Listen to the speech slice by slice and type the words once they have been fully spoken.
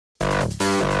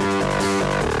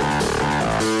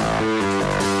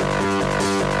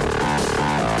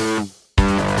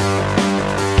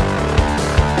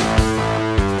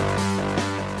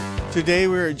Today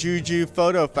we're at Juju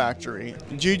Photo Factory.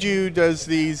 Juju does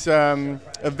these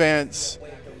events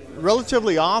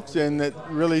relatively often that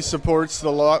really supports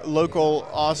the local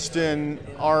Austin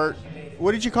art.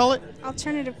 What did you call it?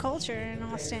 Alternative culture in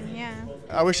Austin, yeah.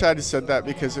 I wish I had said that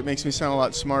because it makes me sound a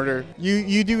lot smarter.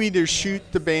 You do either shoot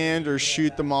the band or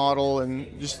shoot the model, and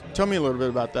just tell me a little bit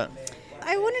about that.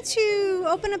 I wanted to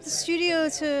open up the studio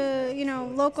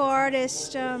to, local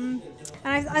artists, and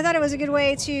I thought it was a good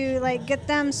way to get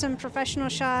them some professional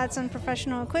shots on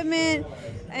professional equipment,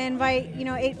 invite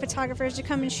 8 photographers to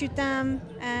come and shoot them,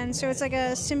 and so it's like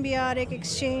a symbiotic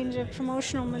exchange of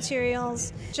promotional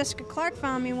materials. Jessica Clark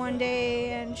found me one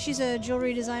day, and she's a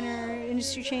jewelry designer,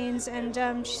 industry chains, and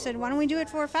she said, "Why don't we do it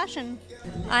for fashion?"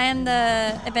 I am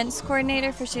the events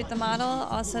coordinator for Shoot the Model,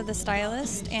 also the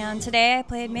stylist, and today I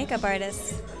played makeup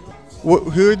artist.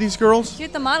 Who are these girls?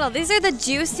 Shoot the Model. These are the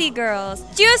Juicy girls.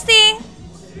 Juicy!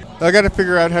 I got to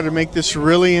figure out how to make this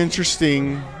really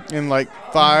interesting in like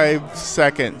 5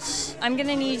 seconds. I'm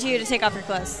gonna need you to take off your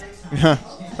clothes.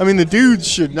 I mean, the dudes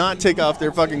should not take off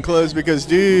their fucking clothes because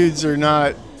dudes are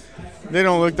not, they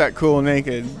don't look that cool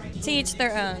naked. To each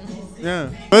their own. Yeah.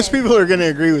 Most people are going to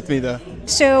agree with me though.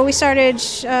 So we started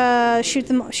shoot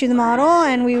the model,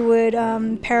 and we would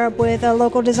pair up with a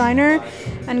local designer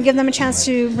and give them a chance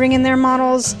to bring in their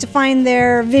models, define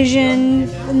their vision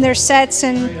and their sets,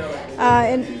 and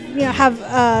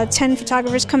have 10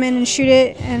 photographers come in and shoot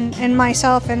it, and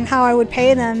myself. And how I would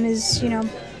pay them is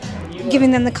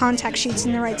giving them the contact sheets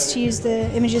and the rights to use the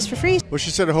images for free. Well, she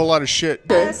said a whole lot of shit.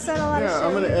 I said a lot of shit.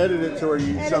 I'm going to edit it to where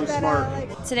you sound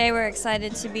smart. Today we're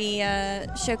excited to be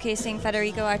showcasing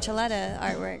Federico Archuleta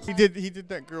artwork. He did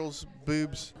that girl's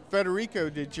boobs.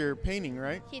 Federico did your painting,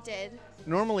 right? He did.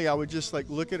 Normally I would just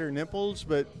look at her nipples,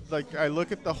 but I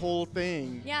look at the whole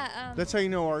thing. Yeah. That's how you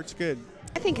know art's good.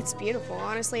 I think it's beautiful,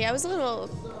 honestly. I was a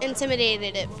little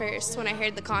intimidated at first when I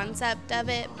heard the concept of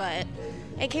it, but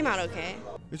it came out okay.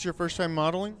 It's your first time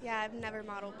modeling? Yeah, I've never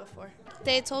modeled before.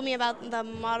 They told me about the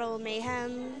Model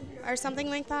Mayhem or something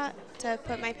like that to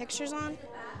put my pictures on.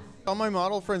 All my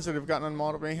model friends that have gotten on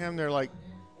Model Mayhem, they're like,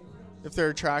 if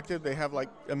they're attractive, they have 1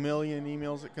 million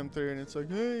emails that come through, and it's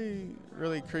like, hey,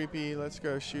 really creepy, let's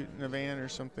go shoot in a van or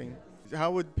something.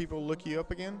 How would people look you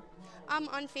up again?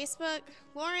 On Facebook.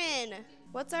 Lauren,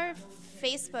 what's our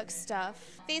Facebook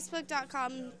stuff?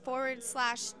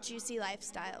 Facebook.com/Juicy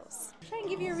Lifestyles. Try and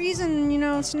give you a reason,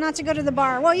 not to go to the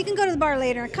bar. Well, you can go to the bar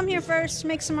later. Come here first,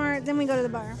 make some art, then we go to the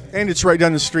bar. And it's right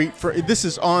down the street. This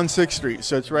is on 6th Street,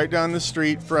 so it's right down the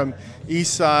street from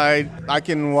East Side. I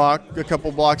can walk a couple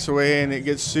blocks away, and it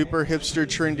gets super hipster,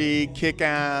 trendy,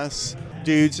 kick-ass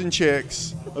dudes and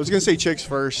chicks. I was going to say chicks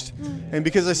first, and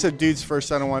because I said dudes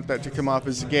first, I don't want that to come off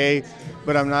as gay,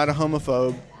 but I'm not a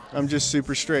homophobe. I'm just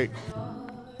super straight.